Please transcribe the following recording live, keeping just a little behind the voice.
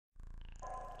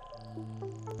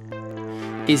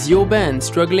Is your band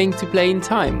struggling to play in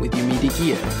time with your MIDI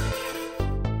gear?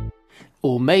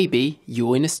 Or maybe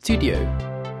you're in a studio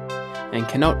and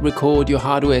cannot record your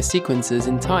hardware sequences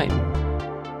in time.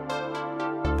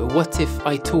 But what if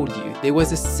I told you there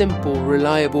was a simple,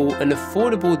 reliable and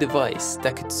affordable device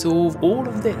that could solve all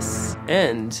of this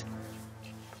and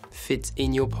fit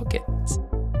in your pocket?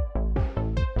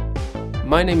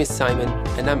 My name is Simon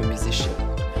and I'm a musician.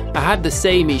 I had the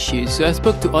same issues, so I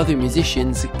spoke to other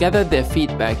musicians, gathered their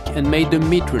feedback and made the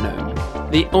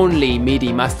Midronome, the only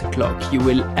MIDI master clock you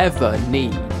will ever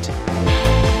need.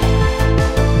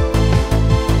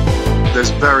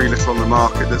 There's very little on the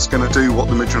market that's going to do what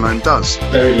the Midronome does.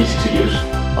 Very easy to use.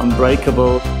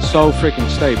 Unbreakable. So freaking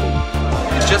stable.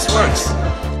 It just works.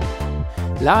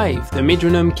 Live, the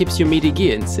Midronome keeps your MIDI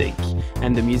gear in sync,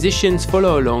 and the musicians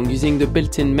follow along using the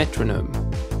built-in metronome.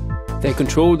 They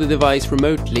control the device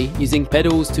remotely using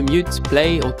pedals to mute,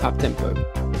 play or tap tempo,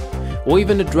 or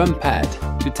even a drum pad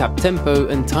to tap tempo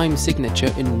and time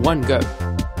signature in one go.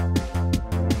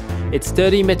 Its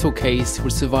sturdy metal case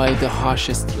will survive the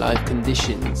harshest live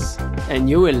conditions, and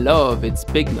you will love its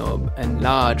big knob and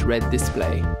large red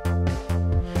display.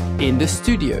 In the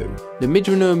studio, the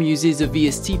Midronome uses a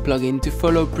VST plugin to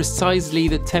follow precisely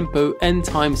the tempo and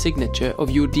time signature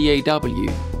of your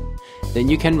DAW. Then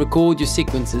you can record your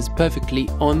sequences perfectly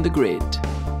on the grid.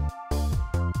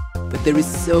 But there is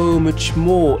so much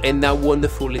more in that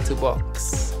wonderful little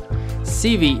box.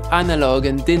 CV, analog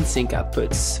and DIN sync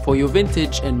outputs for your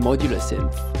vintage and modular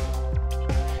synth.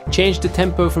 Change the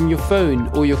tempo from your phone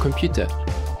or your computer.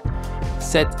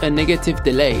 Set a negative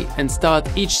delay and start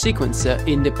each sequencer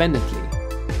independently.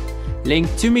 Link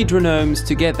two Midronomes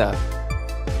together.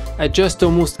 Adjust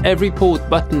almost every port,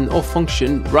 button or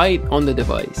function right on the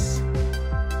device.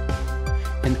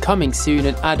 And coming soon,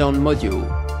 an add-on module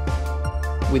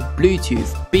with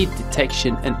Bluetooth, beat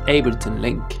detection and Ableton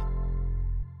link.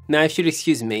 Now if you'll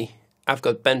excuse me, I've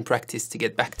got band practice to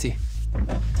get back to.